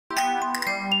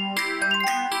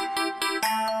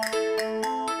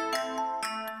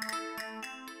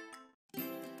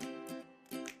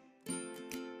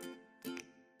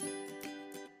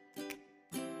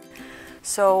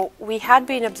So we had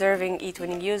been observing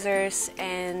eTwinning users,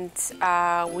 and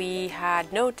we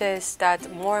had noticed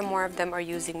that more and more of them are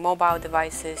using mobile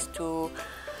devices to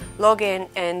log in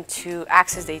and to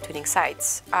access the eTwinning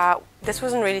sites. This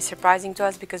wasn't really surprising to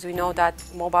us because we know that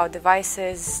mobile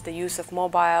devices, the use of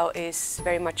mobile is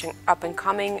very much up and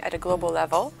coming at a global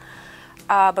level.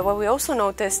 But what we also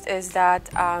noticed is that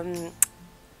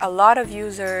a lot of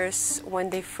users, when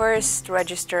they first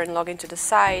register and log into the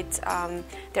site,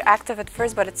 they're active at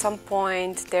first, but at some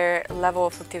point their level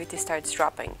of activity starts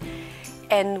dropping.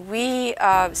 And we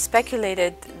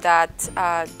speculated that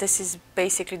this is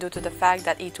basically due to the fact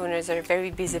that eTwinners are very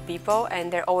busy people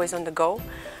and they're always on the go.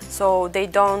 So they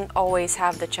don't always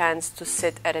have the chance to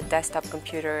sit at a desktop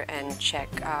computer and check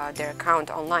their account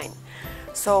online.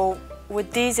 So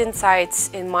with these insights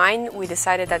in mind, we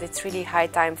decided that it's really high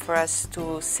time for us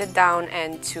to sit down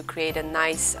and to create a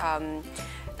nice,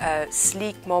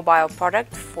 sleek mobile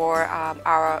product for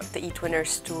the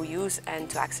eTwinners to use and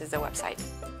to access the website.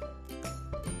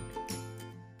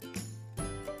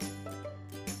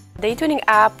 The eTwinning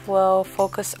app will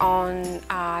focus on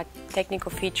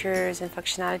technical features and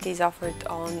functionalities offered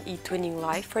on eTwinning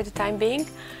Live for the time being.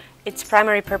 Its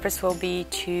primary purpose will be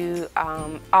to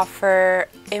offer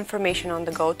information on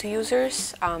the go to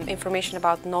users, information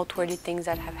about noteworthy things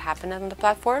that have happened on the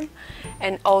platform,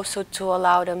 and also to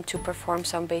allow them to perform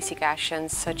some basic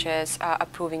actions such as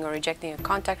approving or rejecting a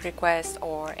contact request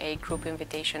or a group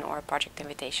invitation or a project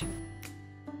invitation.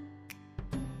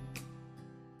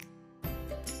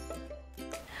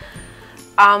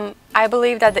 I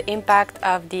believe that the impact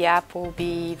of the app will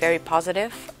be very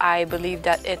positive. I believe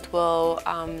that it will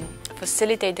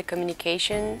facilitate the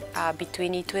communication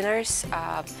between eTwinners,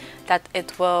 that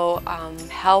it will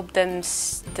help them,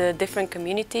 the different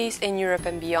communities in Europe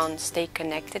and beyond, stay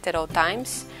connected at all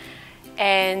times,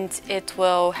 and it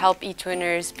will help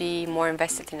eTwinners be more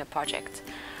invested in the project.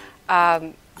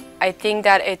 I think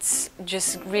that it's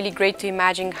just really great to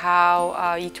imagine how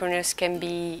eTwinners can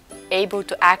be able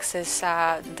to access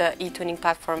the eTwinning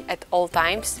platform at all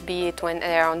times, be it when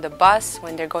they're on the bus,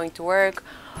 when they're going to work,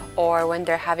 or when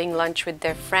they're having lunch with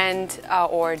their friend,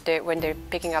 or when they're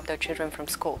picking up their children from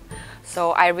school.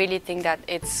 So I really think that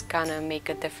it's gonna make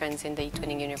a difference in the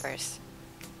eTwinning universe.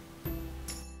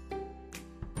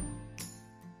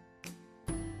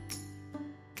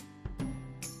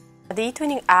 The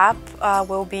eTwinning app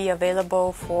will be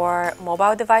available for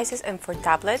mobile devices and for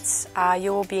tablets.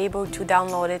 You will be able to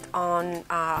download it on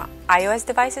iOS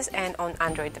devices and on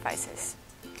Android devices.